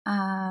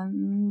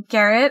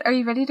Garrett, are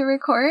you ready to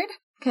record?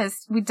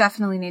 Because we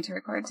definitely need to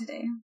record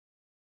today.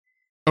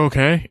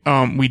 Okay,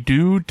 we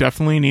do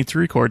definitely need to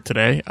record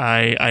today.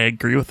 I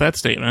agree with that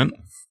statement.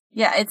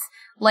 Yeah, it's,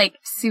 like,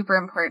 super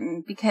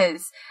important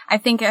because I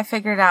think I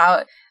figured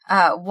out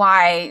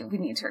why we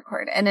need to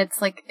record. And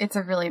it's, like, it's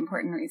a really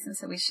important reason,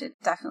 so we should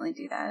definitely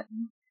do that.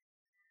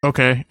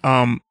 Okay,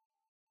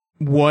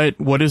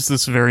 what is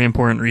this very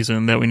important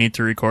reason that we need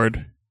to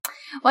record?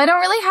 Well, I don't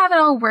really have it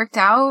all worked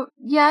out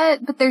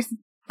yet, but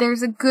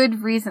there's a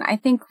good reason. I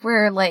think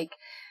we're, like,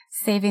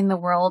 saving the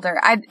world,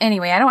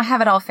 anyway, I don't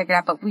have it all figured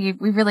out, but we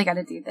really got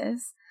to do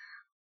this.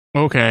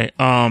 Okay,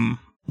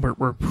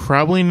 we're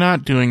probably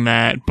not doing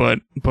that, but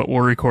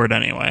we'll record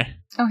anyway.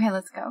 Okay,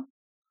 let's go.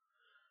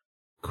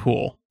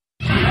 Cool.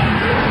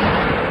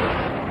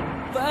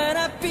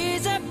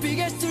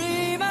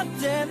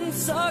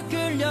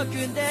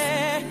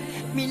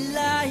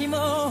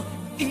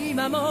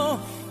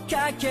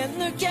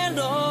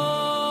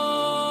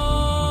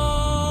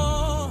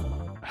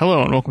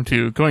 Hello and welcome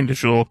to Going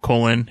Digital, a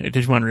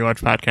Digimon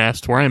Rewatch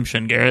podcast, where I am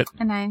Shin Garrett.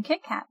 And I am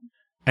Kit Kat.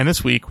 And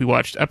this week we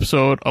watched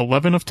episode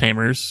 11 of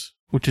Tamers,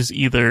 which is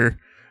either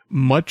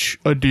Much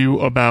Ado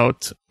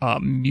About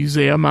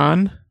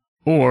Museumon,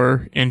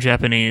 or, in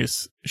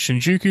Japanese,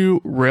 Shinjuku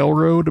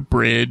Railroad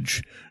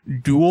Bridge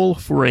Duel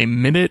for a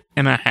Minute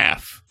and a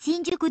Half.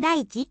 Shinjuku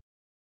Daichi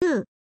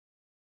 2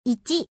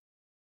 1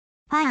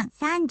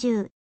ファン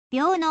30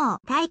秒の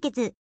対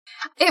決.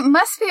 It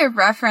must be a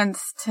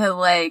reference to,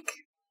 like,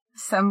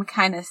 some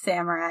kind of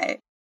samurai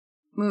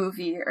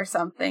movie or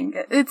something.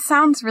 It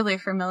sounds really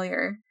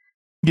familiar.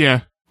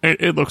 Yeah,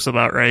 it looks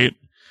about right.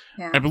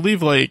 Yeah. I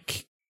believe,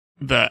 like,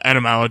 the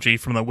etymology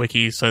from the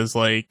wiki says,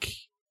 like,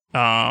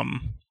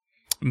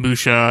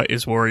 Musha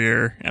is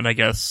warrior, and I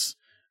guess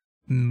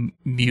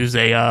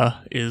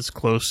Musea is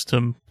close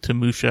to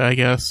Musha, I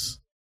guess.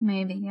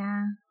 Maybe,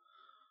 yeah.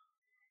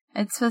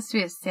 It's supposed to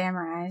be a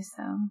samurai,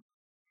 so.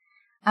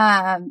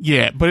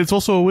 Yeah, but it's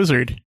also a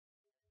wizard.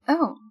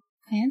 Oh,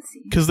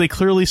 fancy. Because they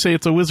clearly say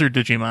it's a wizard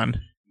Digimon.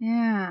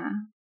 Yeah.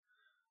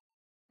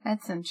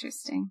 That's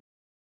interesting.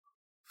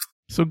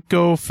 So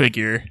go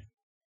figure.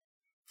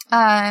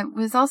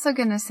 Was also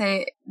gonna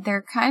say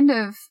they're kind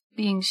of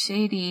being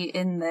shady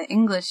in the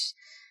English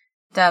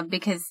dub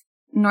because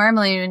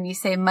normally when you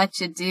say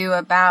much ado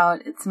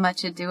about, it's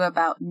much ado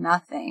about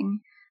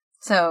nothing.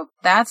 So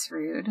that's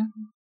rude.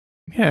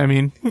 Yeah, I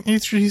mean,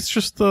 he's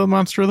just the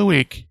monster of the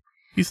week.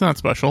 He's not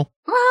special.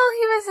 Well,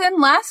 he was in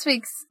last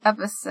week's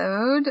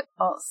episode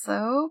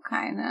also,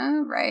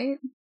 kinda, right?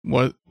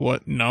 What,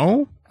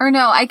 no? Or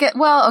no,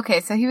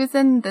 okay, so he was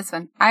in this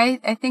one.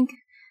 I think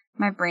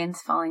my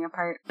brain's falling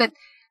apart. But,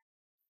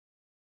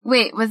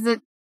 wait, was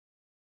it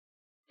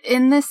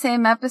in the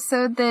same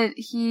episode that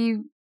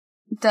he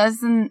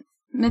doesn't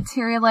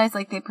materialize,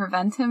 like they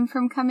prevent him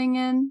from coming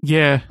in?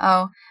 Yeah.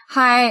 Oh,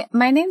 hi,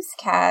 my name's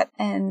Kat,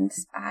 and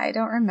I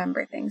don't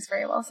remember things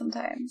very well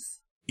sometimes.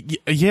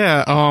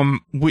 Yeah,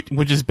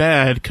 which is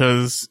bad,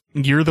 because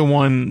you're the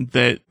one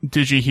that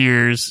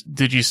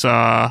Digi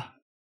saw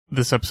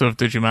this episode of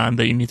Digimon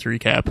that you need to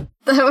recap.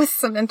 That was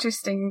some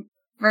interesting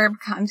verb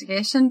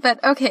conjugation,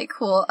 but okay,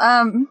 cool.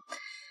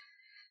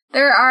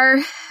 There are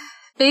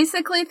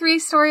basically 3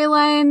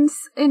 storylines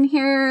in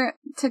here.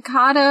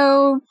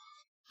 Takato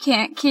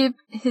can't keep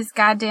his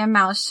goddamn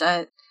mouth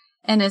shut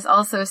and is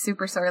also a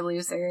super sore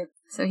loser.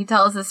 So he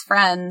tells his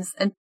friends,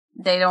 and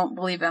they don't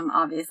believe him,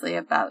 obviously,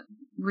 about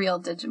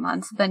real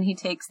Digimon. So then he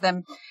takes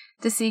them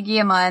to see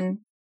Guillamon,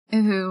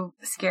 who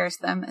scares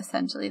them,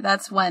 essentially.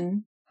 That's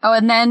one. Oh,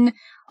 and then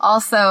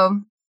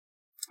also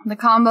the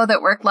combo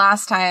that worked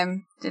last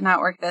time did not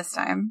work this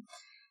time.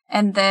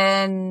 And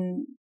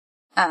then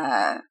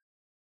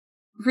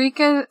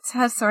Rika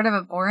has sort of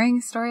a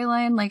boring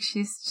storyline. Like,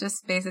 she's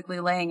just basically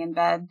laying in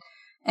bed.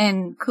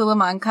 And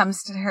Kulamon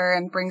comes to her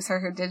and brings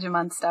her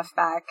Digimon stuff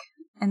back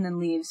and then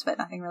leaves, but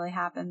nothing really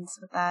happens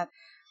with that.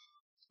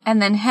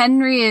 And then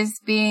Henry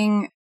is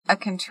being a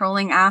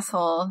controlling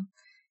asshole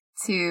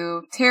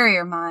to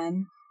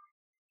Terriermon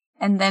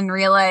and then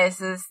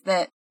realizes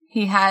that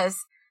he has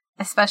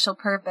a special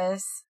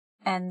purpose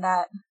and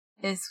that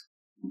is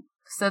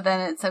so then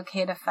it's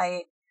okay to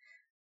fight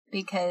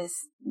because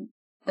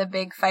the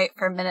big fight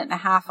for a minute and a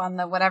half on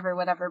the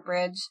whatever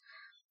bridge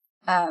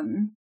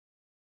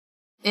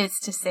is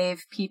to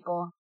save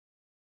people.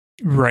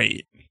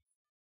 Right.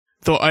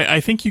 Though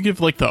I think you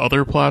give, like, the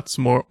other plots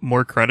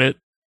more credit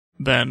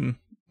than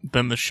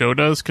the show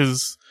does,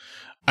 because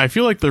I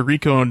feel like the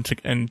Rico and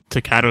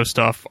Takato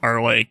stuff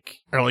are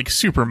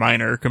super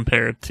minor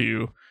compared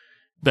to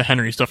the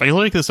Henry stuff. I feel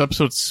like this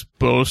episode's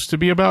supposed to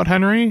be about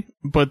Henry,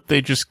 but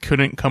they just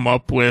couldn't come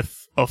up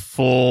with a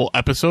full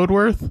episode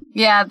worth.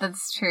 Yeah,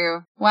 that's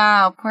true.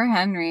 Wow, poor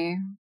Henry.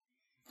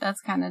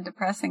 That's kind of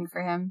depressing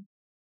for him.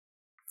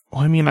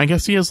 Well, I mean, I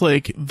guess he has,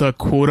 like, the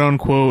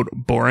quote-unquote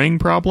boring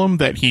problem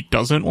that he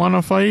doesn't want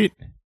to fight.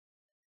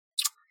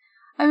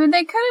 I mean,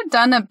 they could have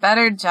done a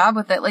better job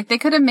with it. Like, they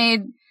could have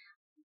made...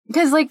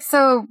 Because, like,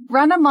 so,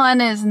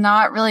 Renamon is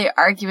not really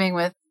arguing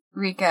with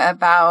Rika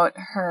about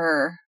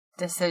her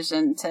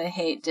decision to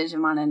hate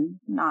Digimon and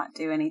not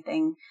do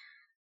anything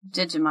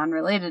Digimon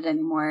related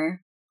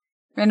anymore.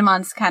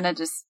 Renamon's kind of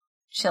just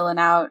chilling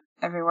out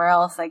everywhere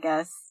else, I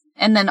guess.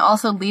 And then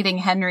also leading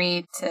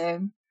Henry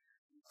to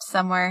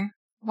somewhere.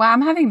 Wow,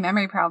 I'm having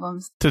memory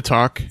problems. To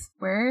talk.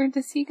 Where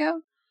does he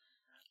go?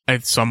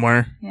 It's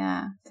somewhere.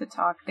 Yeah, to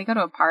talk. They go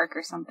to a park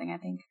or something, I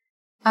think.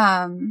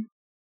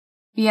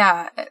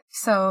 Yeah,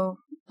 so,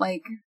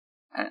 like,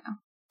 I don't know.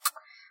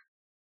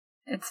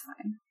 It's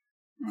fine,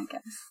 I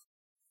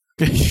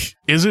guess.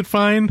 Is it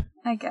fine?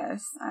 I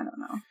guess. I don't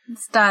know.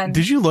 It's done.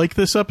 Did you like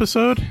this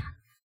episode?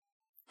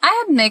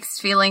 I had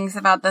mixed feelings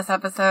about this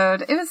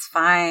episode. It was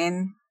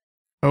fine.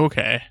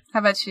 Okay. How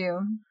about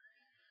you?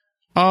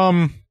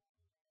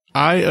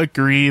 I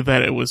agree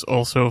that it was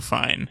also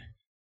fine.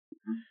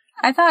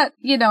 I thought,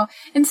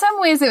 in some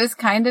ways it was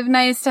kind of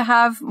nice to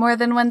have more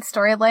than one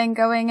storyline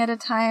going at a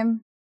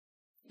time.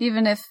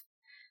 Even if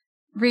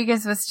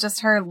Riga's was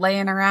just her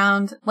laying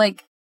around.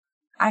 Like,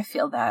 I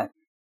feel that.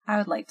 I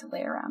would like to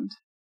lay around.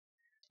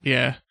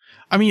 Yeah.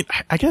 I mean,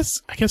 I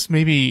guess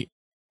maybe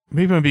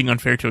I'm being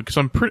unfair to it, because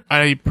I'm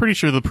pretty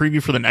sure the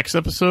preview for the next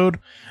episode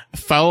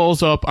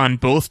follows up on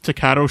both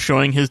Takato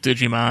showing his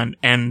Digimon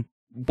and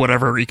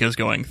whatever Rika's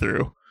going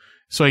through.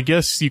 So I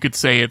guess you could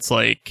say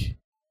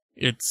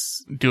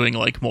it's doing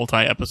like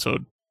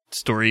multi-episode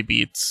story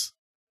beats.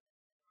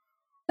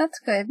 That's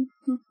good.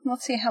 We'll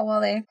see how well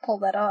they pull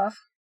that off.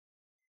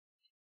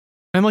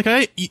 And like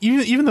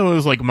even though it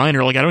was like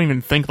minor, like I don't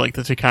even think like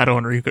the Takato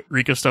and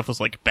Rika stuff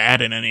was like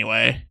bad in any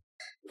way.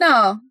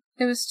 No,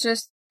 it was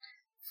just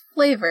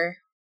flavor.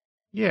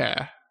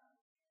 Yeah.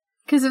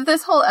 Because if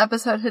this whole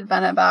episode had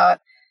been about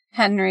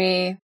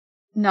Henry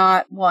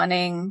not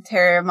wanting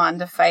Terriermon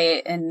to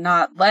fight and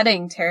not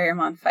letting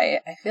Terriermon fight,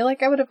 I feel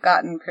like I would have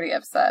gotten pretty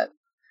upset.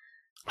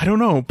 I don't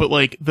know, but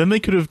like then they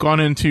could have gone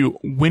into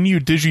when you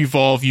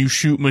digivolve, you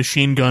shoot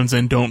machine guns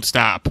and don't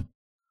stop.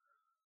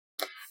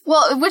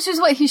 Well, which is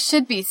what he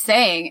should be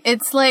saying.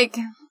 It's like,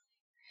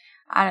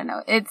 I don't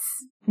know, it's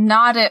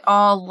not at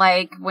all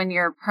like when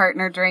your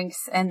partner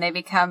drinks and they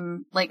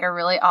become like a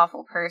really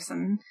awful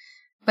person,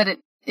 but it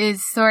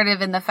is sort of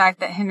in the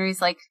fact that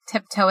Henry's like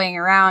tiptoeing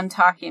around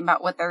talking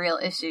about what the real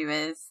issue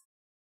is.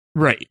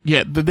 Right.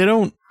 Yeah, they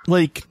don't,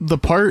 like, the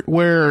part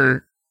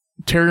where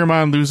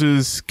Terriermon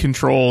loses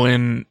control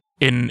in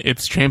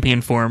its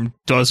champion form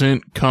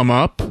doesn't come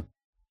up.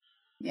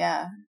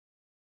 Yeah.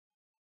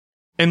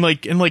 And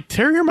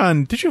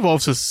Terriermon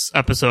digivolves this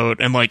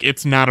episode, and like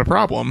it's not a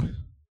problem.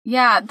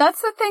 Yeah,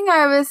 that's the thing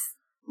I was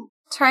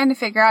trying to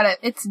figure out.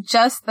 It's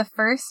just the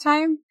first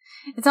time.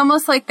 It's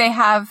almost like they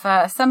have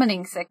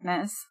summoning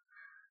sickness,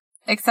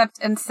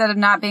 except instead of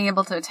not being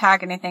able to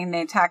attack anything,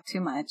 they attack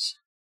too much.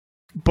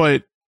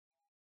 But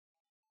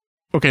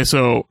okay,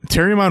 so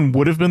Terriermon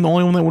would have been the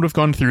only one that would have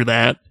gone through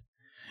that,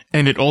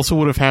 and it also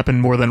would have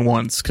happened more than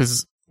once,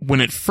 because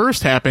when it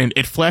first happened,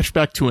 it flashed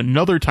back to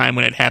another time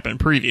when it happened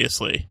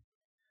previously.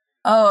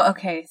 Oh,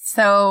 okay.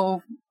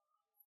 So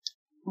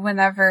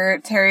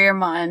whenever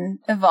Terriermon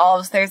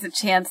evolves, there's a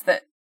chance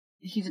that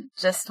he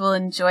just will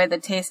enjoy the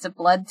taste of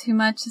blood too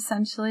much,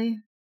 essentially.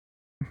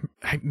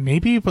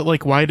 Maybe, but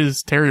like, why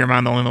does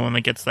Terriermon the only one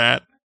that gets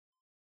that?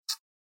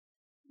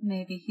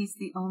 Maybe he's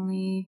the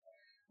only...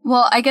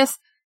 Well, I guess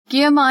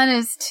Guillamon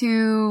is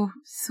too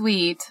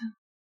sweet,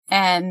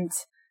 and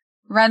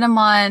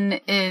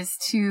Renamon is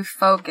too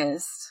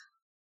focused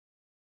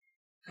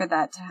for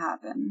that to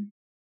happen.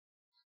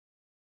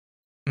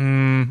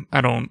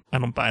 I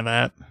don't buy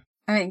that.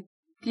 I mean,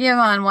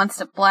 Guillamon wants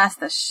to blast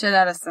the shit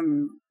out of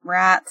some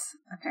rats,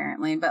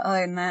 apparently, but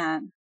other than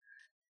that...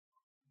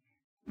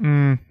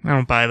 I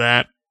don't buy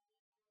that.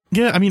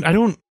 Yeah, I mean, I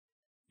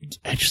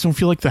just don't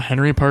feel like the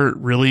Henry part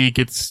really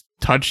gets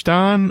touched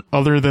on,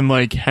 other than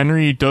like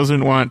Henry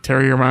doesn't want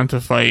Terriermon to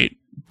fight,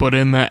 but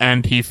in the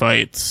end he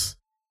fights.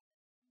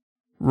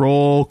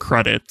 Roll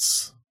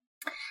credits.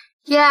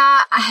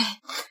 Yeah,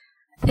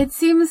 it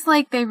seems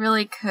like they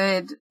really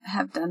could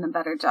have done a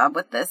better job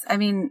with this. I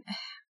mean,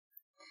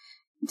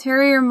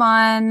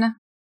 Terriermon...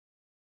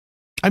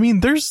 I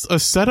mean, there's a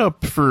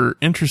setup for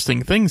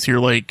interesting things here.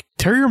 Like,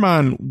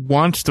 Terriermon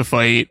wants to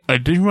fight, a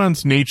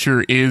Digimon's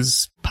nature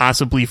is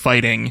possibly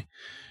fighting,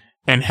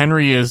 and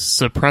Henry is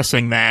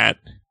suppressing that.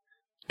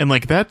 And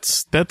like,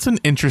 that's an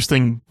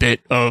interesting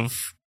bit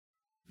of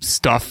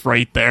stuff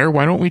right there.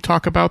 Why don't we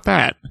talk about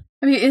that?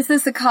 I mean, is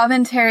this a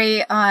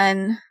commentary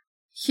on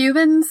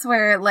humans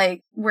where,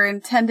 like, we're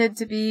intended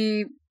to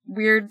be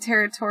weird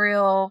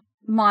territorial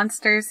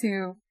monsters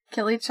who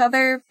kill each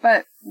other,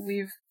 but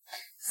we've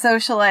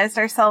socialized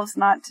ourselves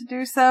not to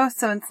do so,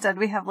 so instead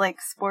we have,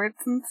 like,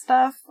 sports and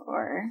stuff,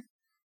 or...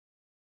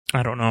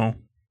 I don't know.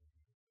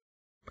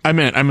 I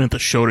meant the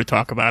show to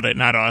talk about it,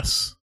 not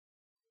us.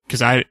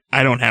 Because I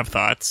don't have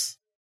thoughts.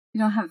 You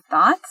don't have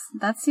thoughts?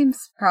 That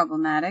seems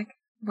problematic.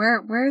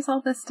 Where is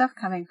all this stuff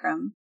coming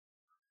from?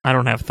 I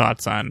don't have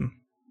thoughts on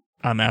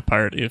that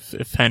part.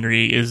 If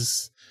Henry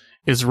is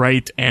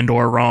right and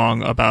or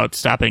wrong about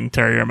stopping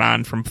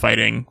Terriermon from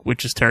fighting,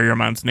 which is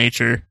Terriermon's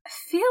nature. I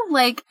feel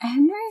like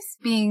Henry's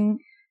being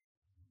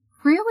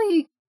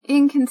really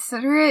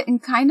inconsiderate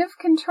and kind of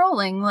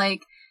controlling.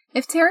 Like,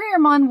 if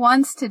Terriermon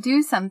wants to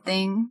do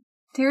something,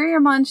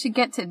 Terriermon should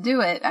get to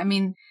do it. I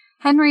mean,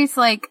 Henry's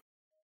like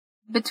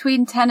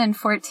between 10 and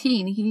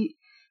 14. He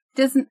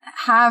doesn't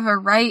have a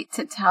right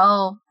to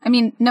tell, I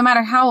mean, no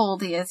matter how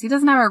old he is, he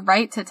doesn't have a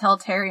right to tell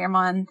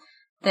Terriermon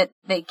that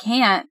they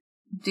can't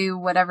do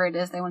whatever it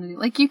is they want to do.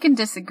 Like, you can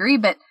disagree,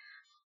 but,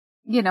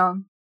 you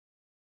know,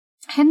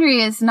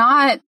 Henry is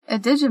not a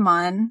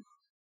Digimon.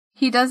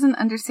 He doesn't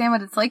understand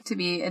what it's like to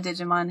be a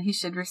Digimon. He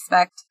should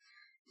respect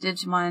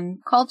Digimon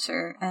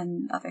culture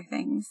and other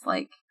things.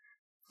 Like,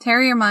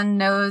 Terriermon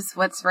knows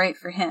what's right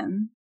for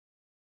him.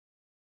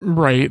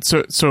 Right,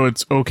 so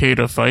it's okay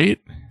to fight?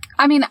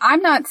 I mean,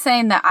 I'm not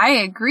saying that I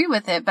agree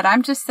with it, but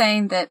I'm just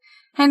saying that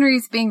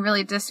Henry's being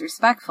really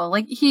disrespectful.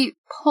 Like, he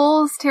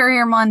pulls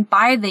Terriermon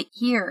by the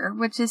ear,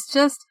 which is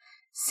just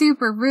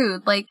super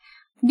rude. Like,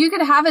 you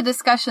could have a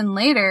discussion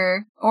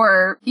later,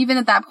 or even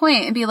at that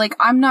point, and be like,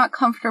 I'm not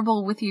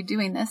comfortable with you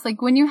doing this.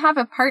 Like, when you have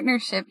a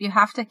partnership, you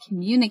have to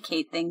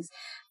communicate things.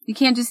 You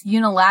can't just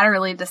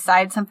unilaterally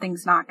decide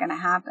something's not going to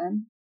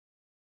happen.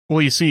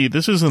 Well, you see,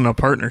 this isn't a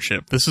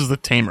partnership. This is the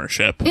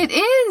tamership. It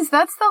is.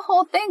 That's the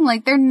whole thing.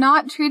 Like, they're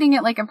not treating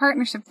it like a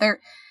partnership.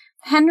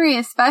 Henry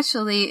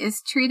especially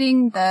is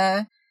treating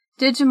the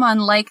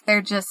Digimon like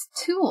they're just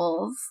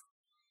tools.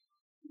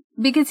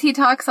 Because he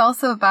talks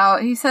also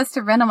about, he says to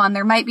Renamon,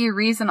 there might be a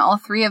reason all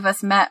three of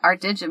us met our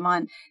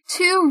Digimon.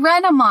 To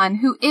Renamon,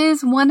 who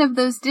is one of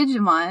those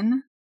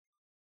Digimon.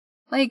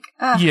 Like,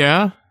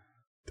 Yeah.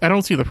 I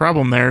don't see the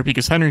problem there,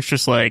 because Henry's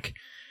just like,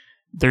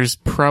 there's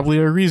probably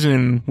a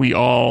reason we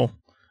all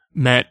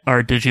met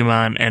our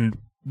Digimon, and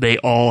they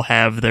all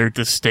have their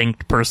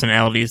distinct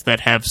personalities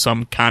that have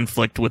some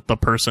conflict with the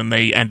person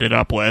they ended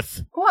up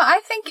with. Well, I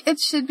think it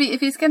should be,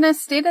 if he's going to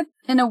state it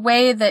in a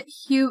way that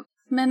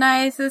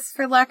humanizes,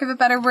 for lack of a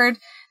better word,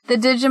 the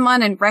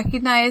Digimon and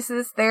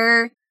recognizes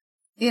their,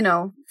 you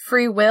know,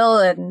 free will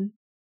and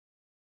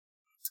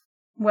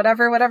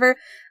whatever.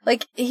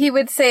 Like, he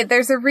would say,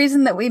 there's a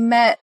reason that we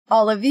met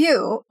all of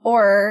you,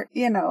 or,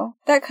 you know,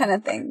 that kind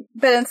of thing.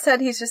 But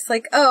instead he's just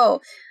like, oh,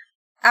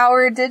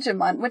 our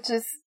Digimon, which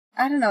is,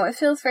 I don't know, it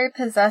feels very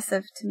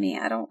possessive to me.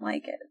 I don't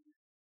like it.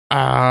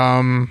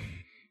 I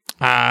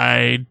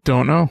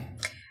don't know.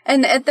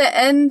 And at the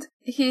end,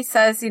 he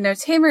says, you know,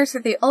 tamers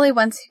are the only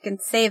ones who can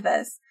save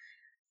us,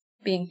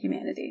 being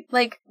humanity.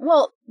 Like,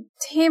 well,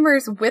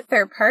 tamers with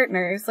their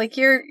partners, like,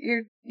 you're,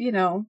 you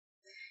know,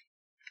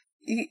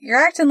 you're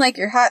acting like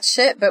you're hot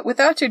shit, but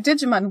without your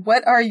Digimon,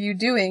 what are you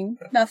doing?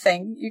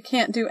 Nothing. You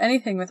can't do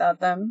anything without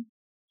them.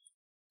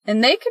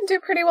 And they can do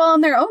pretty well on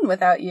their own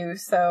without you,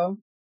 so...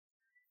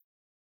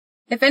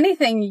 If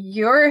anything,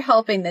 you're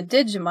helping the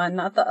Digimon,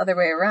 not the other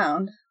way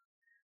around.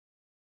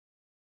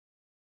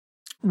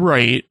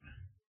 Right.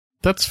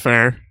 That's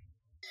fair.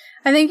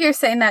 I think you're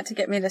saying that to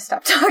get me to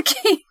stop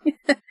talking.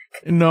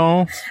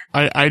 No,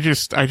 I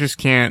just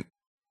can't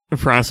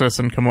process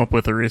and come up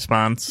with a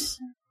response.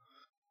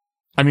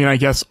 I mean, I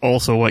guess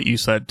also what you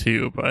said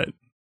too, but...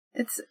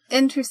 It's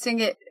interesting.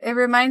 It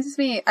reminds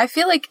me... I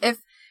feel like if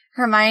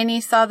Hermione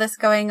saw this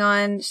going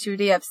on, she would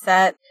be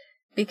upset,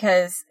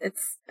 because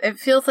it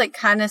feels like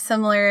kind of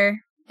similar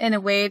in a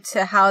way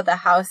to how the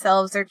house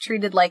elves are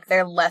treated like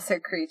they're lesser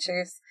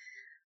creatures.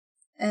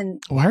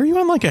 And why are you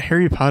on like a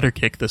Harry Potter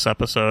kick this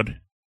episode?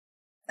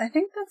 I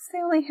think that's the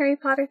only Harry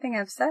Potter thing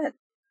I've said.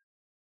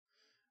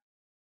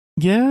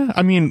 Yeah,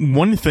 I mean,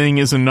 one thing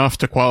is enough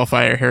to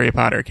qualify a Harry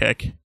Potter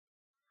kick.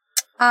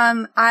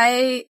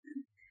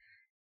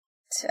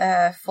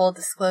 Full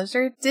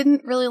disclosure,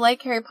 didn't really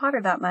like Harry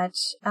Potter that much.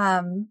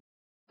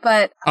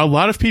 But a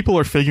lot of people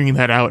are figuring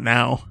that out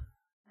now.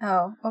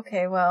 Oh,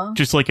 okay, well.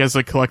 Just like as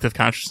a collective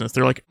consciousness,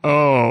 they're like,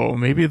 oh,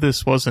 maybe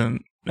this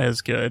wasn't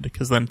as good,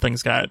 because then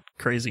things got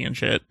crazy and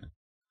shit.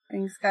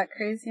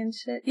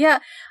 Yeah,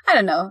 I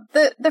don't know.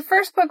 The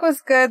first book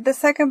was good, the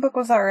second book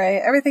was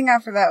alright, everything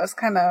after that was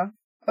kind of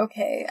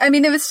okay. I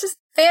mean, it was just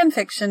fan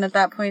fiction at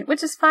that point,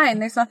 which is fine,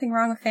 there's nothing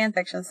wrong with fan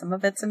fiction, some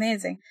of it's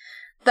amazing.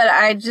 But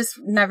I just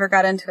never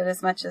got into it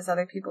as much as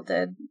other people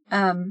did.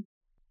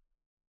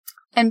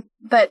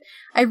 But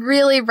I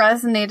really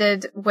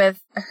resonated with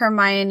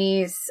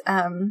Hermione's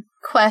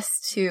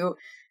quest to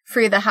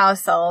free the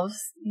house elves,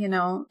 you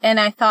know, and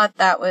I thought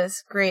that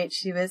was great.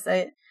 She was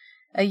a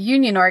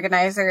union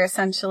organizer,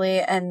 essentially,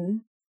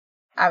 and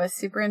I was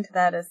super into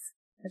that as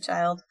a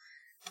child.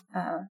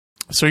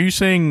 So are you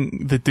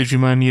saying that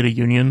Digimon need a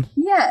union?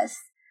 Yes.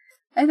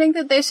 I think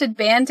that they should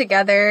band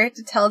together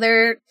to tell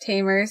their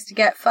tamers to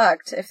get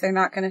fucked if they're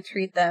not going to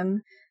treat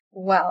them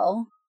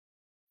well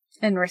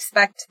and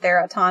respect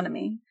their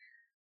autonomy.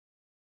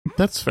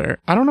 That's fair.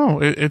 I don't know.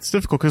 It's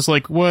difficult because,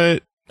 like,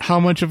 how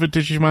much of a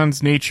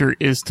Digimon's nature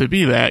is to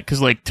be that?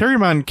 Because, like,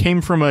 Terriermon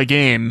came from a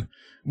game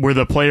where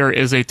the player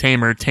is a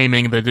tamer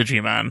taming the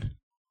Digimon.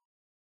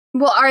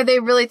 Well, are they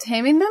really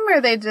taming them, or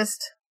are they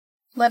just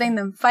letting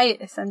them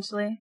fight,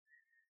 essentially?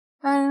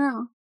 I don't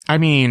know. I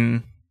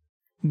mean,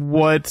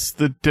 what's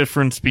the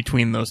difference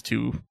between those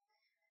two?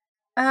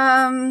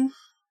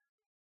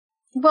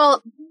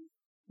 Well,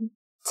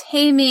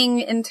 taming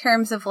in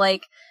terms of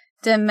like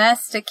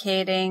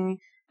domesticating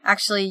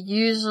actually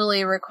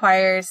usually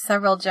requires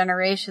several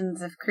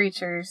generations of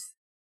creatures.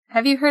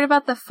 Have you heard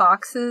about the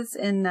foxes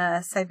in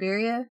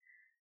Siberia?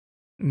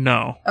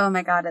 No. Oh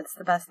my god, it's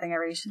the best thing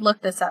ever. You should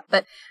look this up.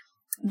 But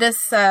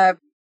this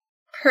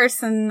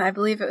person, I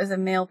believe it was a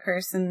male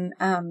person,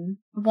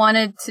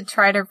 wanted to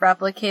try to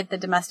replicate the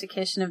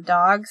domestication of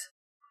dogs.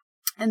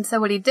 And so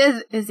what he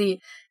did is he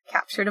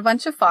captured a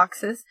bunch of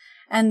foxes,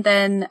 and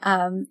then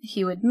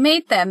he would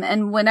mate them.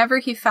 And whenever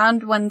he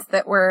found ones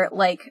that were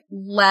like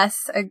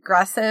less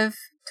aggressive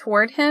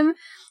toward him,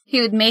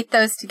 he would mate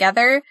those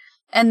together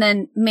and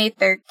then mate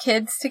their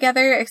kids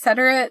together,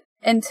 etc.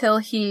 until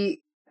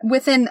he,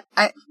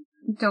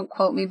 don't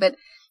quote me, but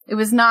it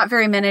was not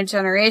very many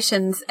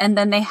generations, and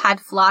then they had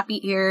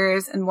floppy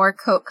ears and more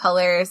coat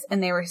colors,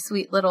 and they were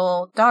sweet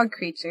little dog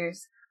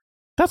creatures.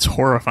 That's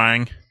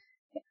horrifying.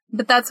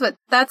 But that's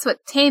what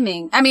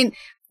taming, I mean,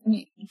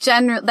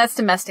 that's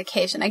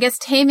domestication. I guess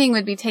taming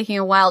would be taking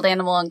a wild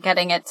animal and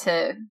getting it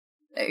to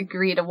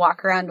agree to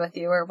walk around with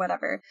you or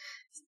whatever.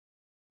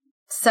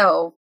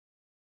 So,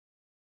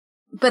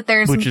 but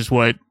which is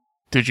what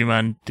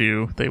Digimon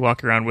do. They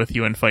walk around with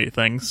you and fight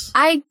things.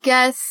 I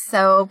guess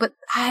so, but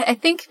I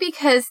think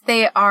because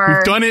they are...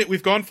 We've done it!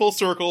 We've gone full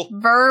circle!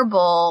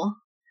 ...verbal,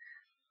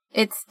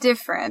 it's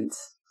different.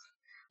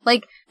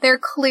 Like, they're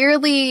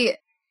clearly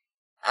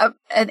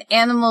an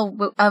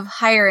animal of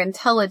higher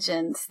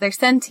intelligence. They're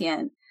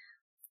sentient.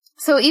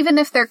 So even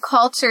if their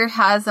culture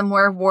has a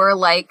more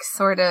warlike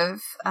sort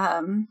of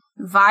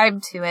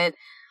vibe to it,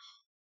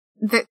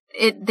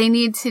 they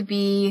need to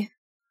be...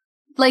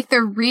 Like,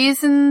 the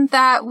reason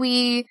that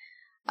we,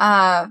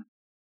 have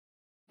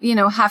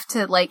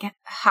to, like,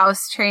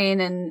 house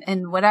train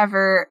and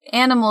whatever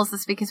animals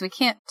is because we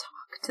can't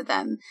talk to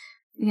them.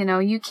 You know,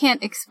 you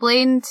can't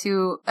explain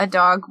to a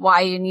dog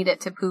why you need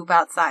it to poop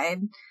outside.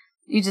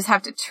 You just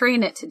have to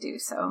train it to do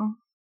so.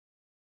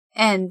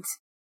 And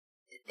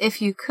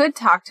if you could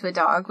talk to a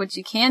dog, which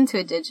you can to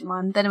a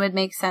Digimon, then it would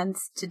make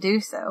sense to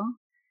do so.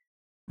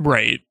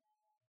 Right.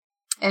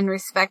 And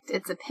respect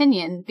its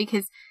opinion,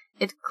 because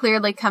it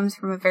clearly comes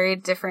from a very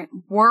different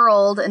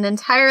world, an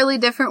entirely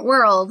different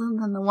world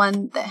than the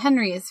one that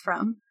Henry is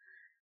from.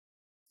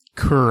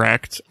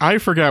 Correct. I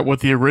forgot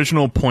what the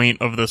original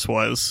point of this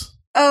was.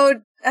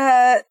 Oh,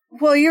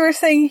 well, you were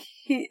saying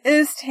he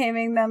is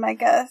taming them, I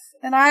guess.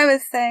 And I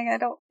was saying I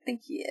don't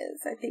think he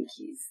is. I think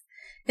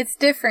it's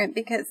different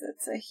because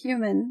it's a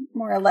human,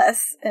 more or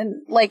less.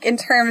 And, like, in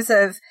terms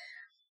of,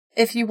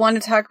 if you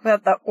want to talk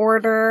about the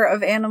order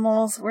of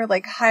animals, we're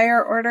like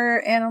higher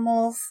order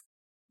animals.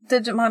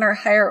 Digimon are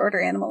higher order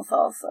animals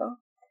also.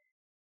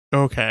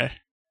 Okay.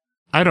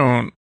 I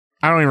don't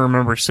even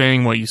remember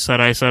saying what you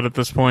said I said at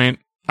this point.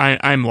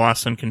 I'm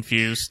lost and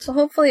confused. Well,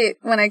 hopefully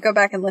when I go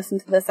back and listen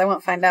to this, I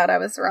won't find out I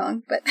was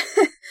wrong, but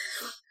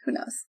who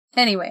knows.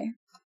 Anyway.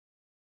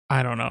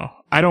 I don't know.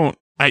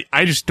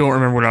 I just don't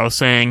remember what I was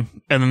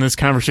saying, and then this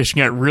conversation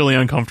got really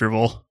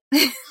uncomfortable.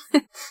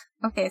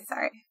 Okay,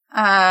 sorry.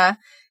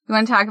 You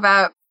want to talk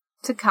about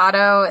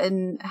Takato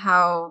and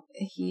how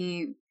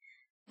he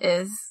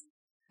is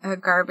a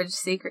garbage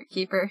secret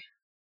keeper?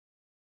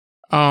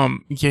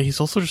 Yeah, he's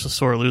also just a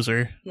sore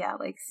loser. Yeah,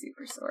 like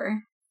super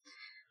sore.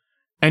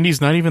 And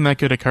he's not even that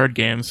good at card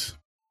games.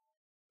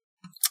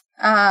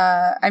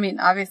 I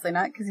mean, obviously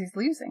not, because he's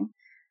losing.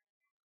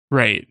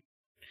 Right.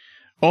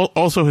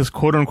 Also, his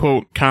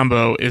quote-unquote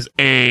combo is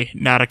A,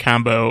 not a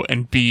combo,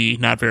 and B,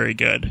 not very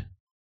good.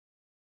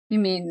 You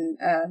mean,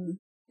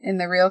 in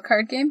the real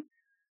card game?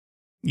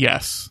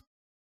 Yes.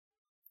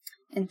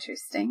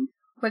 Interesting.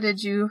 What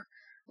did you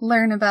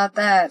learn about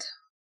that?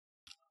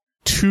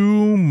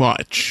 Too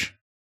much.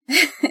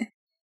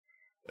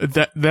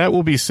 That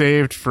will be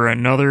saved for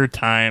another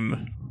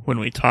time when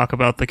we talk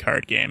about the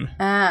card game.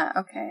 Ah,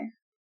 okay.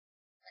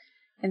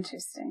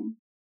 Interesting.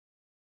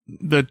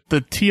 The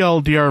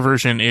TLDR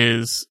version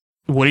is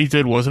what he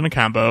did wasn't a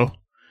combo.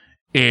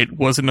 It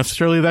wasn't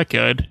necessarily that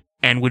good,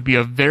 and would be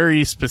a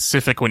very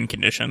specific win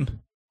condition.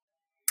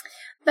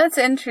 That's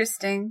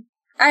interesting.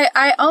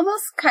 I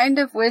almost kind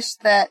of wish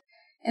that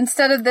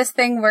instead of this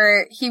thing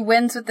where he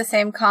wins with the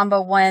same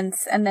combo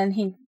once and then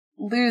he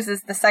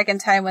loses the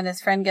second time when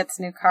his friend gets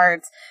new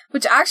cards,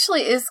 which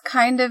actually is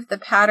kind of the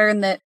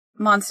pattern that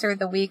Monster of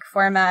the Week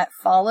format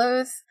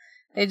follows.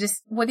 They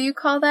just, what do you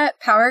call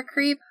that? Power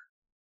creep?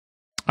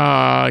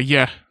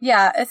 Yeah.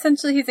 Yeah,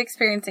 essentially he's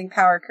experiencing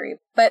power creep.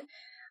 But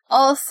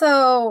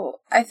also,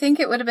 I think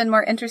it would have been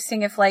more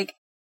interesting if, like,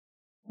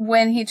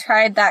 when he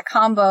tried that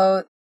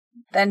combo,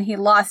 then he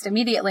lost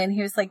immediately and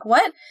he was like,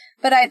 what?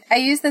 But I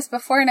used this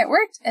before and it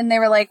worked. And they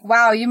were like,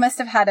 wow, you must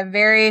have had a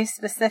very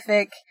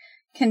specific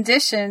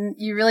condition.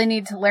 You really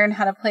need to learn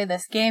how to play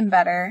this game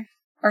better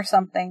or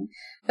something.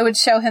 That would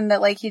show him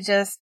that, like, he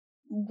just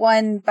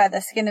won by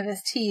the skin of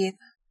his teeth.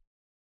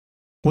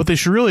 What they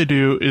should really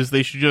do is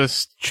they should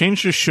just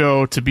change the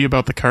show to be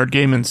about the card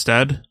game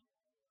instead.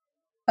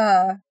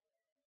 That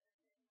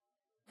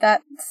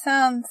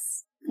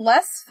sounds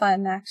less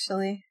fun,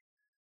 actually.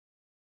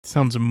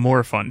 Sounds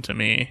more fun to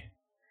me.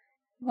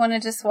 Want to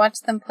just watch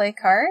them play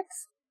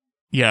cards?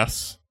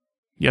 Yes.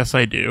 Yes,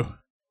 I do.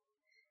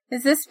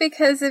 Is this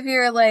because of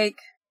your, like,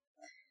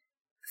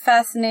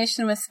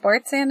 fascination with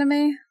sports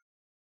anime?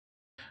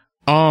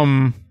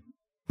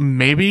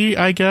 Maybe,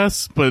 I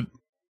guess, but,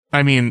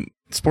 I mean,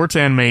 sports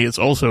anime is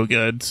also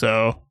good,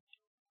 so...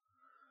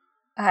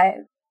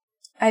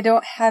 I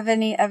don't have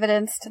any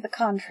evidence to the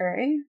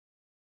contrary.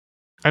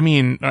 I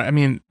mean,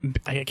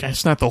 I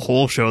guess not the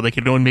whole show. They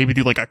could only maybe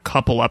do, like, a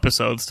couple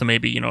episodes to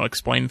maybe,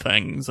 explain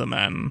things, and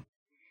then...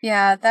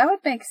 Yeah, that would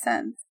make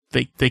sense.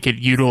 They could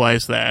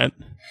utilize that.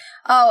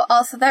 Oh,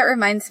 also, that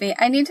reminds me.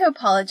 I need to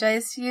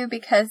apologize to you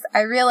because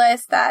I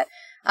realized that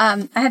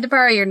I had to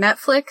borrow your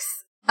Netflix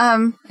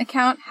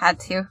account. Had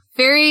to.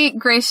 Very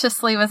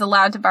graciously was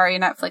allowed to borrow your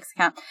Netflix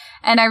account.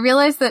 And I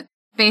realized that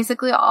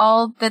basically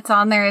all that's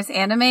on there is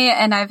anime,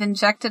 and I've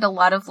injected a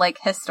lot of, like,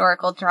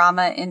 historical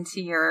drama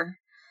into your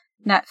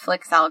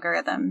Netflix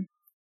algorithm.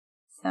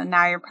 So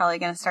now you're probably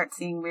going to start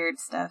seeing weird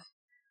stuff.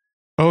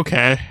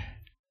 Okay.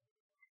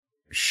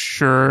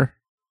 Sure.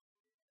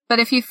 But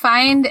if you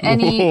find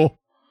any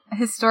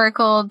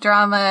historical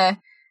drama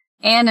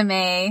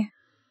anime,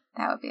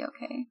 that would be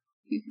okay.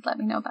 You could let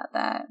me know about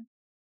that.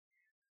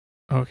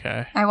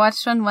 Okay. I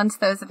watched one once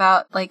that was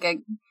about, like, a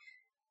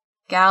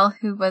gal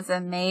who was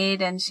a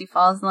maid and she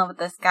falls in love with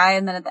this guy,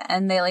 and then at the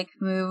end they, like,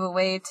 move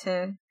away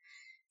to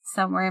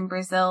somewhere in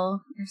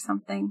Brazil or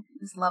something.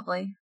 It was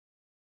lovely.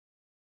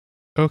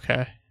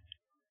 Okay.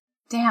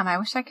 Damn, I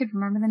wish I could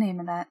remember the name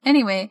of that.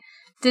 Anyway,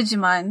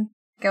 Digimon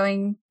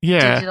going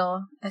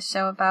digital, a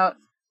show about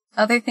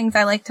other things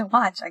I like to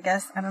watch, I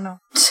guess. I don't know.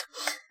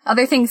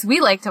 Other things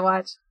we like to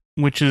watch.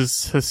 Which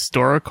is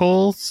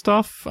historical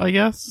stuff, I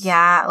guess?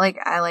 Yeah, like,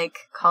 I like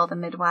Call the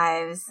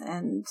Midwives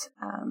and,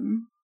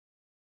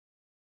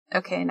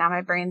 okay, now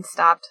my brain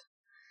stopped.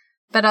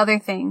 But other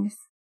things.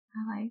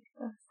 I like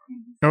those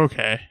things.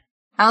 Okay.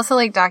 I also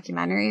like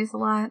documentaries a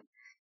lot.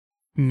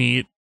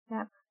 Neat.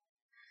 Yep.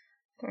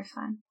 They're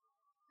fun.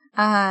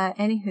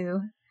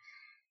 Anywho.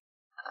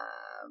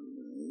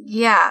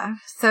 Yeah,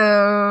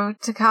 so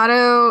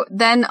Takato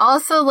then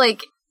also,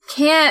 like,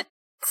 can't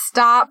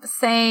stop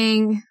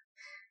saying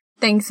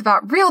things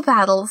about real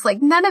battles.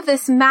 Like, none of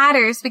this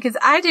matters because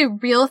I do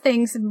real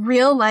things in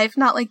real life,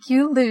 not like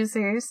you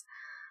losers.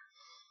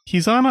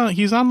 He's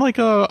on like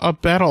a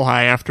battle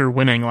high after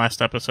winning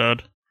last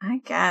episode. I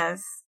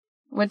guess.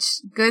 Which,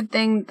 good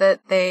thing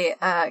that they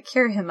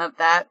cure him of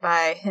that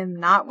by him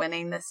not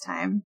winning this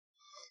time.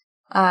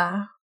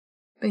 But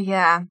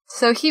yeah.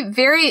 So he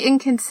very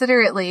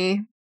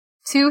inconsiderately,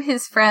 to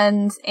his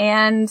friends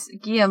and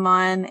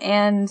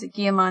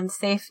Guillimon's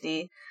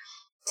safety,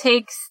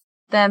 takes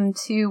them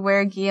to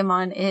where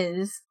Guillimon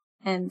is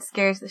and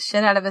scares the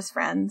shit out of his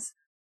friends.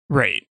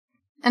 Right.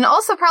 And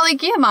also probably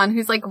Guillimon,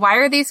 who's like, why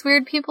are these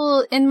weird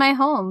people in my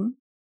home?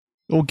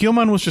 Well,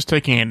 Guillimon was just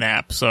taking a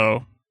nap,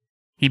 so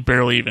he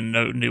barely even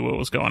knew what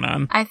was going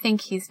on. I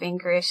think he's being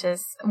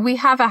gracious. We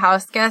have a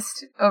house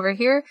guest over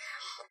here,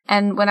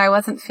 and when I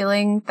wasn't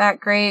feeling that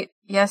great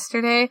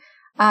yesterday,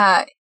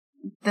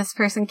 this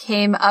person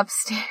came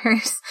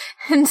upstairs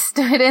and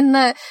stood in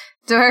the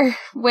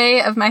doorway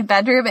of my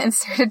bedroom and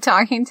started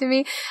talking to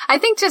me. I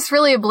think just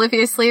really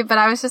obliviously, but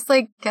I was just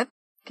like, get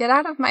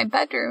out of my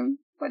bedroom.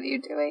 What are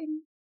you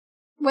doing?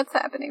 What's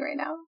happening right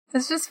now?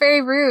 It's just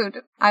very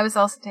rude. I was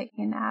also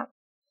taking a nap.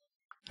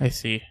 I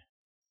see.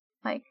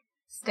 Like,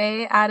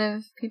 stay out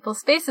of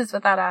people's spaces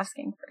without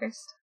asking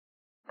first.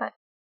 But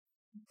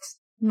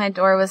my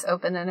door was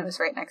open and it was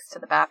right next to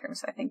the bathroom,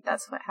 so I think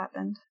that's what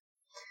happened.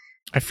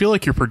 I feel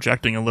like you're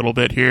projecting a little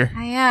bit here.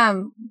 I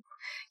am.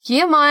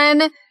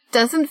 Guillimon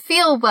doesn't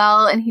feel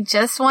well and he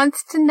just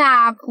wants to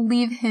nap.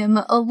 Leave him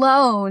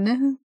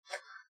alone.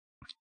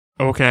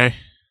 Okay.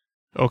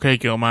 Okay,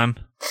 Guillimon.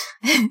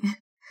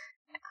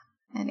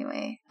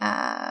 Anyway,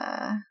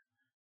 yeah,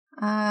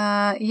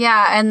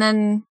 and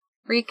then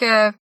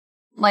Rika,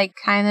 like,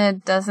 kinda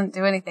doesn't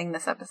do anything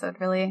this episode,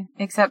 really,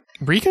 except...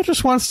 Rika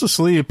just wants to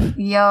sleep.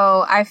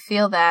 Yo, I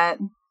feel that.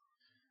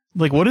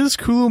 Like, what is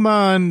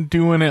Kulumon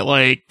doing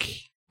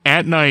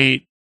at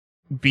night,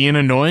 being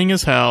annoying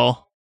as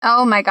hell?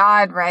 Oh my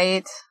god,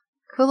 right.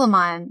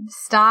 Kulumon,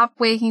 stop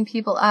waking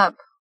people up.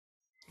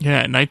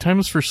 Yeah, nighttime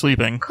is for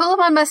sleeping.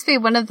 Kulumon must be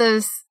one of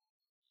those,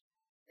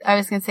 I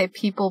was gonna say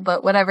people,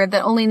 but whatever,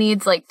 that only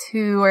needs like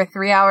 2 or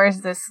 3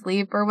 hours of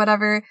sleep or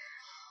whatever.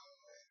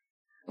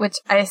 Which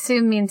I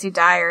assume means you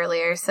die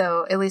earlier,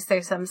 so at least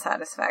there's some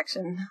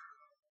satisfaction.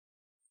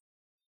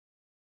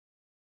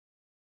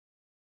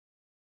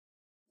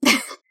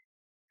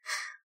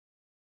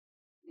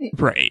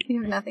 Right.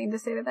 You have nothing to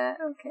say to that?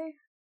 Okay.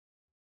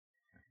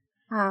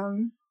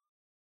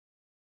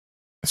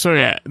 So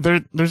yeah,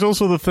 there's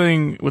also the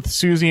thing with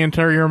Susie and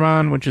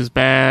Terriermon, which is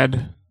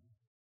bad.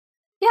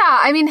 Yeah,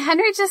 I mean,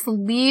 Henry just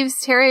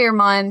leaves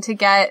Terriermon to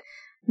get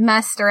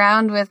messed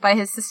around with by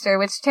his sister,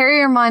 which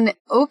Terriermon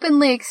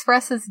openly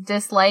expresses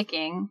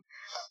disliking.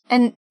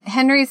 And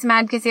Henry's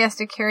mad because he has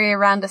to carry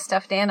around a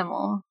stuffed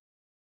animal.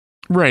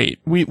 Right.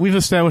 We've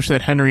established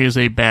that Henry is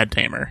a bad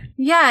tamer.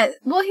 Yeah,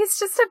 well, he's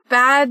just a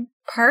bad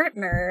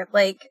partner.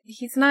 Like,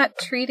 he's not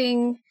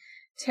treating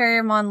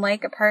Terriermon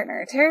like a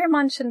partner.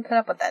 Terriermon shouldn't put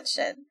up with that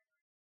shit.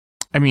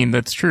 I mean,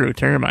 that's true.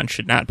 Terriermon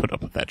should not put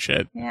up with that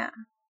shit. Yeah.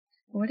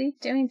 What are you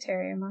doing,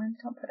 Terriermon?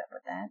 Don't put up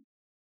with that.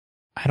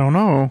 I don't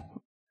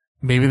know.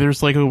 Maybe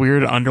there's like a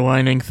weird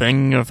underlining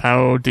thing of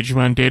how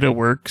Digimon data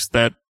works,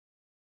 that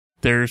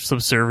they're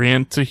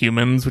subservient to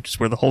humans, which is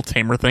where the whole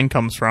tamer thing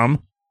comes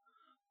from.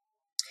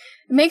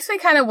 It makes me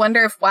kind of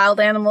wonder if wild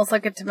animals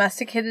look at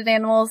domesticated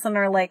animals and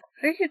are like,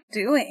 what are you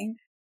doing?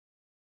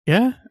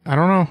 Yeah, I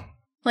don't know.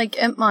 Like,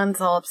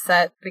 Impmon's all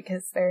upset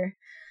because they're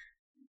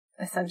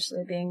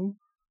essentially being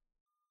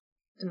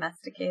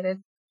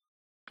domesticated.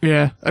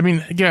 Yeah, I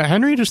mean, yeah,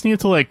 Henry just needed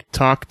to, like,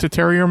 talk to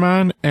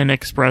Terriermon and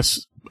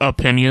express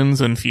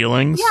opinions and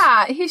feelings.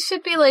 Yeah, he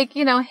should be like,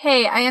 you know,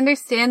 hey, I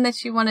understand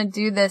that you want to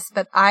do this,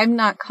 but I'm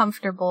not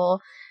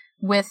comfortable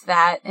with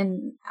that,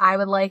 and I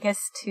would like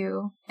us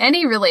to...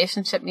 Any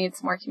relationship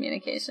needs more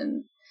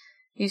communication.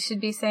 You should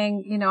be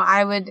saying, you know,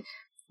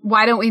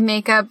 why don't we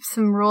make up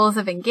some rules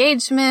of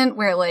engagement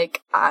where,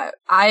 like,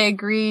 I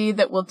agree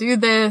that we'll do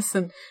this,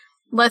 and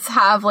let's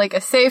have, like,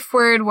 a safe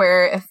word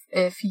where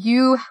if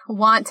you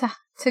want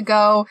to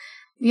go,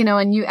 you know,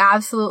 and you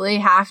absolutely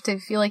have to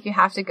feel like you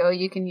have to go,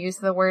 you can use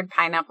the word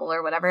pineapple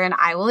or whatever, and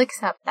I will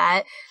accept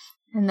that.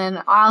 And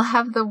then I'll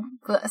have the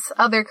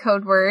other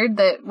code word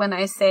that when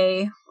I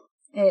say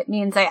it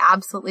means I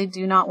absolutely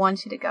do not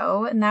want you to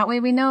go, and that way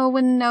we know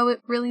when no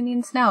it really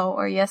means no,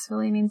 or yes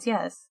really means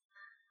yes.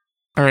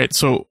 All right,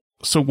 so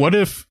what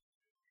if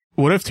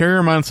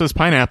Terriermon says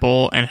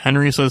pineapple and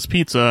Henry says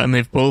pizza, and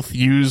they've both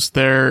used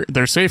their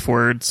safe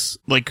words?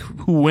 Like,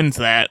 who wins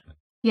that?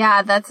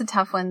 Yeah, that's a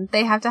tough one.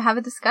 They have to have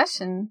a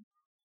discussion,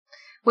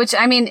 which,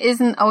 I mean,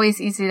 isn't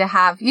always easy to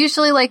have.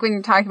 Usually, like, when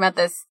you're talking about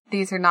this,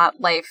 these are not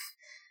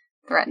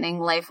life-threatening,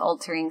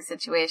 life-altering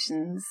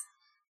situations.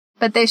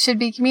 But they should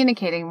be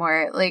communicating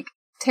more. Like,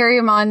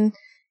 Terriermon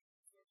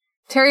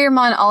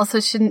also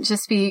shouldn't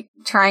just be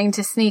trying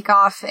to sneak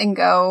off and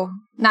go,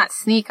 not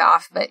sneak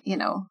off, but, you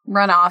know,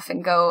 run off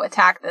and go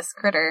attack this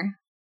critter.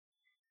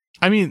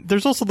 I mean,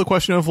 there's also the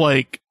question of,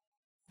 like,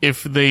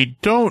 if they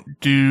don't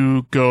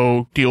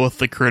go deal with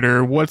the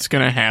critter, what's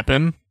gonna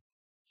happen?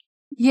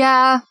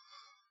 Yeah.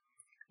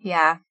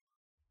 Yeah.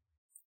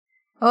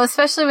 Well,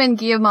 especially when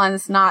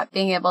Guillemon's not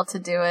being able to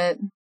do it.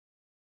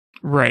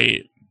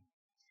 Right.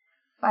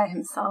 By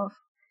himself.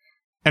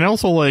 And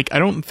also, like, I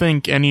don't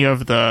think any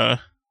of the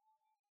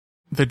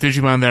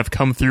Digimon that have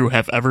come through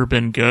have ever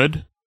been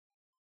good.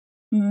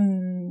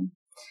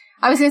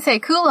 I was gonna say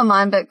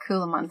Kulamon, but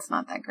Kulamon's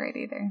not that great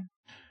either.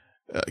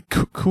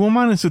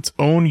 Kulamon is its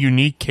own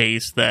unique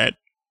case that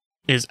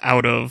is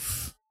out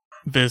of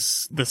the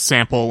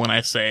sample when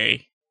I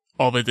say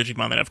all the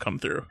Digimon that have come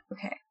through.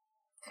 Okay,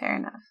 fair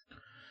enough.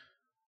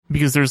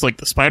 Because there's, like,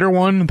 the spider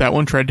one, that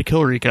one tried to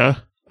kill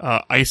Rika.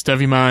 Ice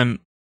Devimon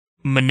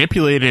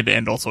manipulated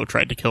and also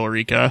tried to kill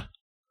Rika.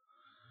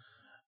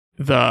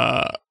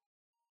 The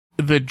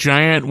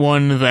giant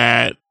one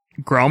that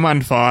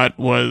Growlmon fought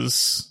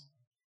was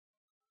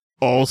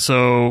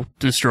also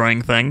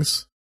destroying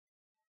things.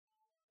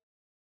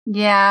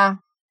 Yeah.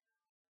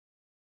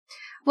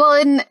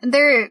 Well,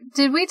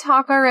 did we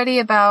talk already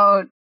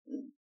about,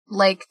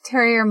 like,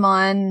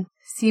 Terriermon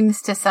seems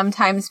to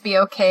sometimes be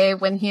okay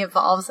when he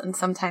evolves and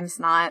sometimes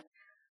not?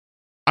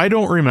 I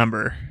don't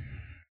remember.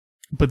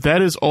 But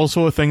that is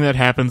also a thing that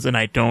happens and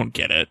I don't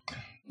get it.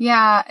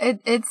 Yeah,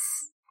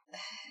 it's...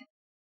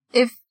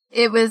 If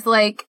it was,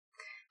 like,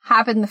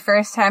 happened the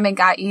first time and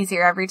got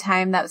easier every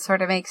time, that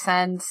sort of makes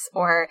sense.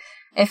 Or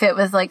if it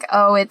was like,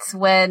 oh, it's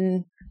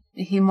when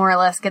he more or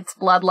less gets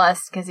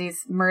bloodlust because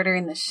he's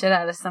murdering the shit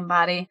out of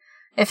somebody.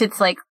 If it's,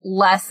 like,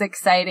 less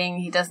exciting,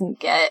 he doesn't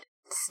get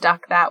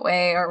stuck that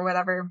way or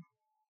whatever,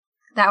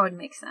 that would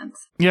make sense.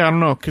 Yeah, I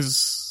don't know,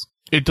 because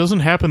it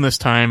doesn't happen this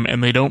time,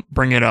 and they don't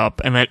bring it up,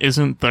 and that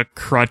isn't the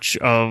crutch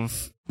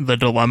of the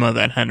dilemma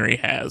that Henry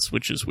has,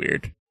 which is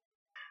weird.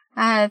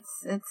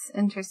 It's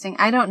interesting.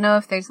 I don't know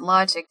if there's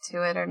logic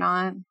to it or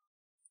not.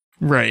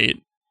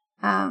 Right.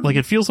 Like,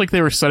 it feels like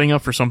they were setting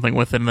up for something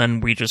with it, and then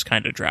we just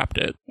kind of dropped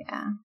it.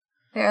 Yeah.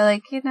 They're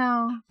like, you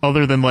know...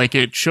 Other than, like,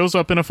 it shows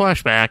up in a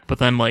flashback, but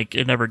then, like,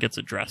 it never gets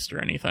addressed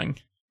or anything.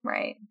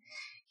 Right.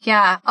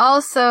 Yeah.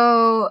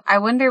 Also, I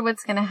wonder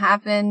what's going to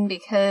happen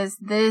because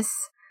this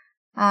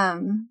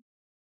Digimon,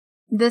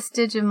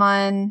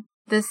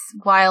 this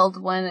wild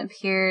one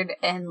appeared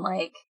and,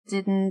 like,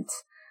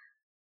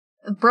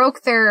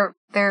 broke their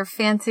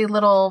fancy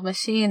little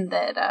machine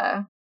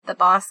that, the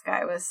boss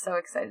guy was so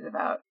excited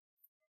about.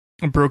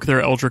 Broke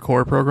their Eldra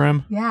Core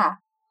program? Yeah.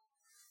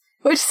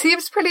 Which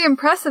seems pretty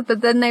impressive,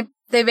 but then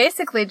they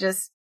basically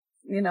just,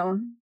 you know,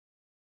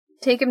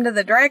 take him to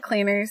the dry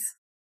cleaners.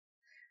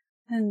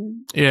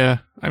 And yeah,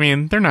 I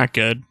mean, they're not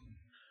good.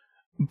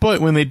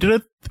 But when they did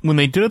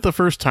it the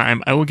first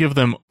time, I will give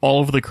them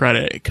all of the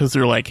credit, because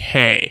they're like,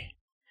 hey,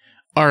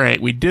 alright,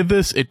 we did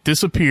this, it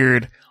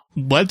disappeared,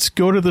 let's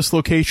go to this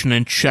location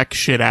and check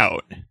shit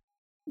out.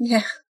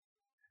 Yeah.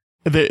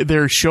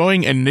 They're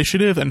showing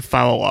initiative and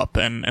follow-up,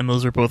 and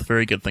those are both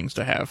very good things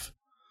to have.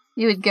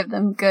 You would give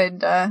them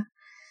good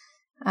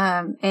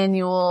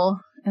annual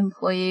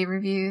employee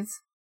reviews?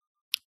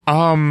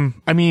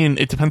 I mean,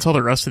 it depends how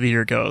the rest of the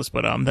year goes,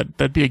 but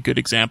that'd be a good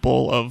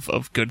example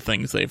of good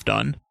things they've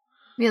done.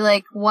 Be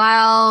like,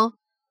 while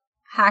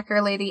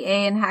Hacker Lady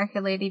A and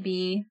Hacker Lady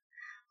B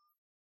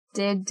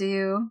did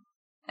do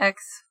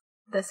X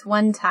this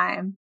one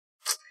time,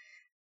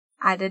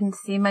 I didn't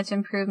see much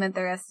improvement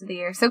the rest of the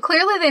year. So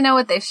clearly they know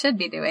what they should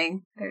be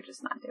doing. They're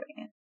just not doing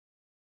it.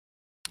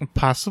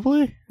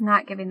 Possibly.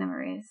 Not giving them a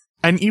raise.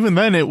 And even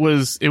then, it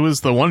was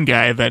the one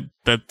guy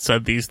that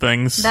said these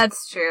things.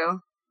 That's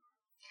true.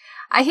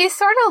 He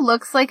sort of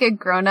looks like a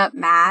grown-up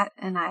Matt,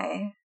 and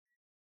I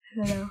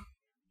don't know.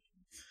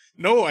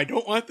 No, I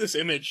don't want this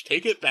image.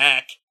 Take it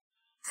back.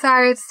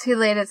 Sorry, it's too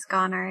late. It's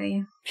gone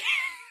already.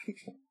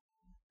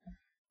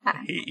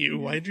 I hate you.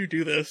 Why'd you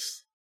do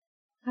this?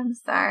 I'm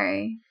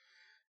sorry.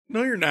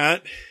 No, you're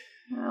not.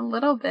 A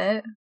little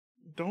bit.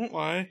 Don't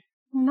lie.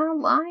 I'm not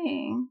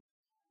lying.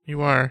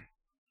 You are.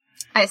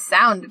 I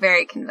sound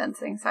very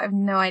convincing, so I have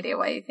no idea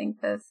why you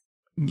think this.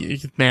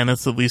 Man,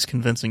 that's the least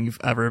convincing you've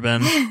ever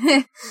been.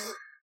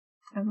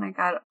 Oh my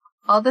god.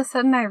 All of a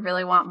sudden, I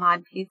really want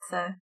Mod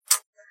Pizza.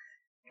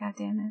 God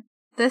damn it.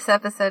 This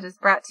episode is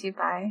brought to you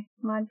by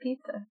Mod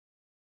Pizza.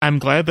 I'm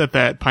glad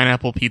that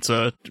pineapple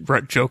pizza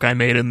joke I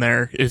made in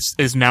there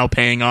is now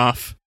paying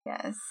off.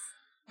 Yes.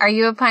 Are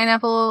you a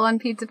pineapple on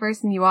pizza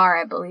person? You are,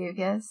 I believe,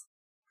 yes?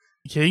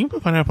 Yeah, you can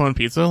put pineapple on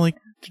pizza. Like,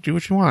 do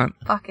what you want.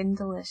 Fucking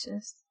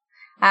delicious.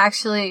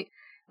 Actually,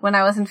 when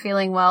I wasn't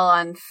feeling well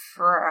on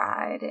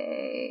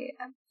Friday,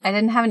 I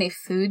didn't have any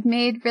food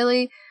made,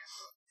 really.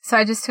 So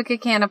I just took a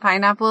can of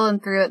pineapple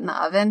and threw it in the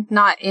oven.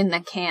 Not in the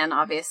can,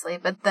 obviously,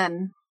 but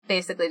then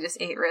basically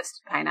just ate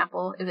roasted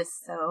pineapple. It was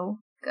so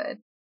good.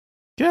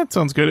 Yeah, it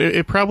sounds good.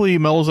 It probably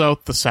mellows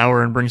out the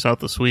sour and brings out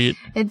the sweet.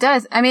 It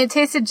does. I mean, it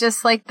tasted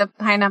just like the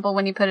pineapple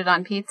when you put it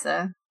on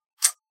pizza.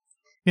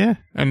 Yeah,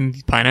 and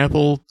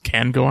pineapple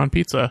can go on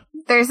pizza.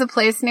 There's a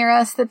place near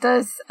us that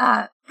does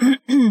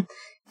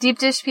deep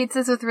dish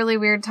pizzas with really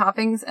weird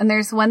toppings, and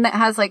there's one that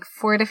has like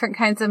 4 different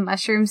kinds of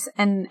mushrooms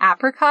and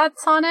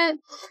apricots on it,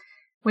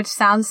 which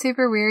sounds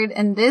super weird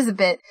and is a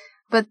bit,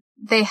 but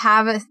they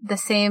have the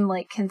same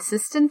like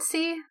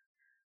consistency,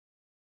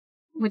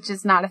 which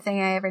is not a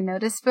thing I ever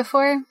noticed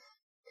before.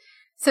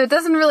 So it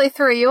doesn't really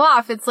throw you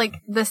off. It's like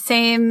the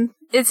same,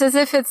 it's as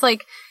if it's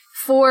like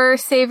 4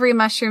 savory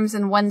mushrooms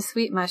and 1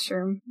 sweet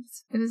mushroom.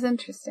 It was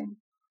interesting.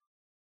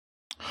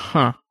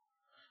 Huh.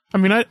 I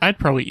mean, I'd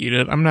probably eat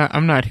it. I'm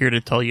not here to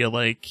tell you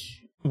like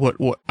what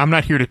I'm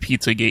not here to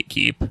pizza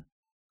gatekeep.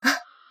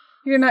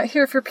 You're not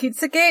here for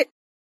Pizzagate?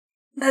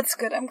 That's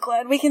good. I'm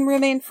glad we can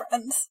remain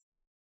friends.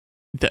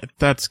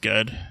 That's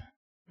good.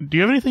 Do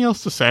you have anything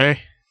else to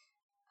say?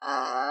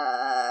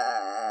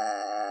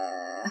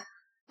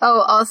 Oh,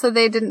 also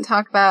they didn't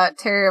talk about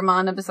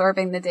Terriermon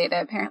absorbing the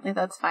data. Apparently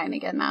that's fine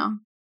again now.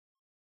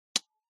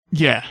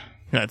 Yeah,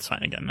 that's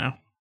fine again now.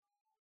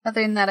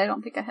 Other than that, I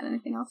don't think I had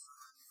anything else.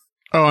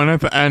 Oh, and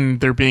at the end,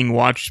 they're being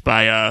watched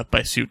by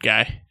Suit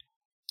Guy.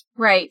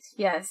 Right,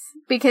 yes.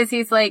 Because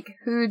he's like,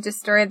 who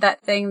destroyed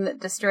that thing that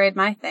destroyed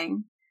my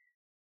thing?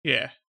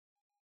 Yeah.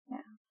 Yeah.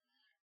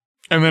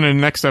 And then in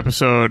the next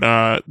episode,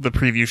 the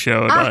preview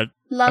showed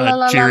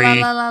Jerry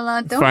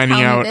Don't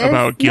finding out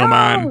about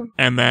Guilmon, no!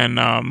 and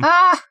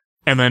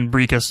then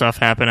Brika stuff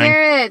happening.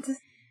 Garrett,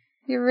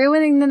 you're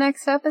ruining the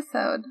next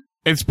episode.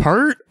 It's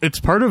part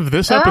of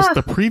this episode.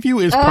 The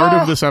preview is part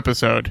of this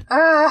episode.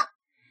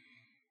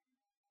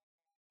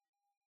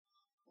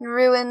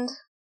 Ruined.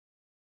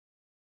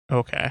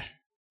 Okay.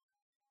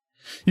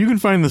 You can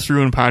find this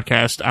Ruined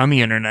podcast on the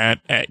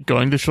internet at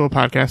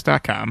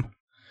goingdigitalpodcast.com,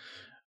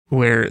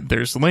 where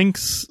there's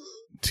links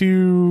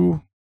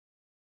to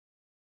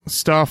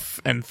stuff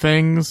and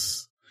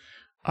things.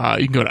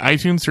 You can go to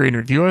iTunes to rate and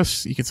review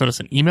us. You can send us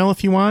an email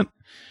if you want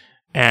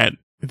at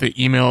the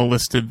email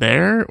listed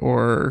there,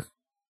 or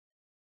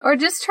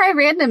just try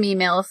random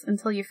emails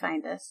until you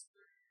find us.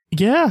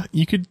 Yeah,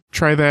 you could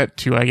try that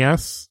too, I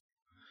guess.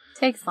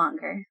 Takes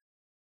longer.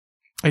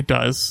 It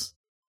does.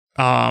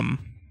 Yeah,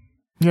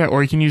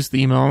 or you can use the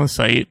email on the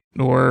site,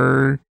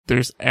 or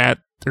there's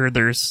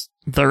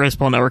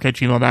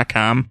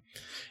the@gmail.com.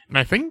 And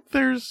I think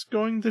there's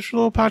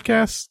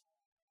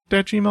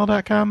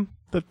goingdigitalpodcast@gmail.com.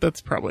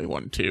 That's probably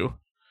one too.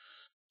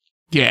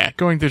 Yeah,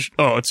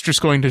 it's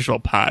just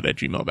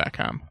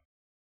goingdigitalpod@gmail.com.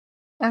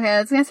 Okay,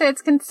 I was gonna say,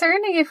 it's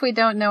concerning if we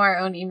don't know our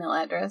own email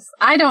address.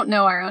 I don't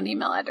know our own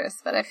email address,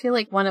 but I feel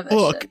like one of us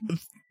Look, should.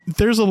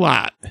 There's a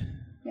lot.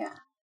 Yeah.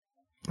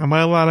 And by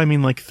a lot, I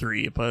mean like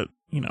 3, but,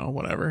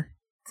 whatever.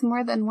 It's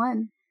more than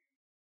one.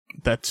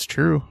 That's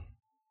true.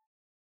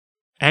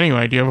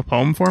 Anyway, do you have a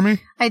poem for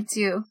me? I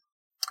do.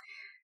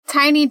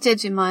 Tiny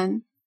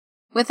Digimon.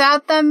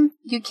 Without them,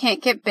 you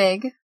can't get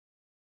big.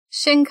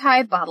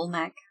 Shinkai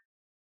bottleneck.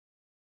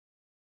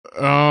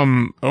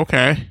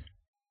 Okay.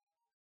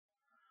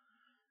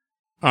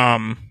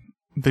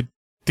 The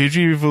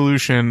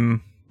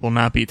Digivolution will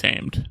not be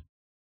tamed.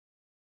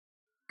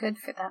 Good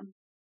for them.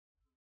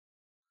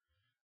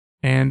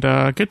 And,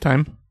 good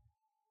time.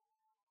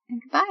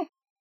 And goodbye.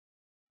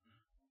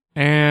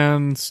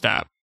 And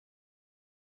stab.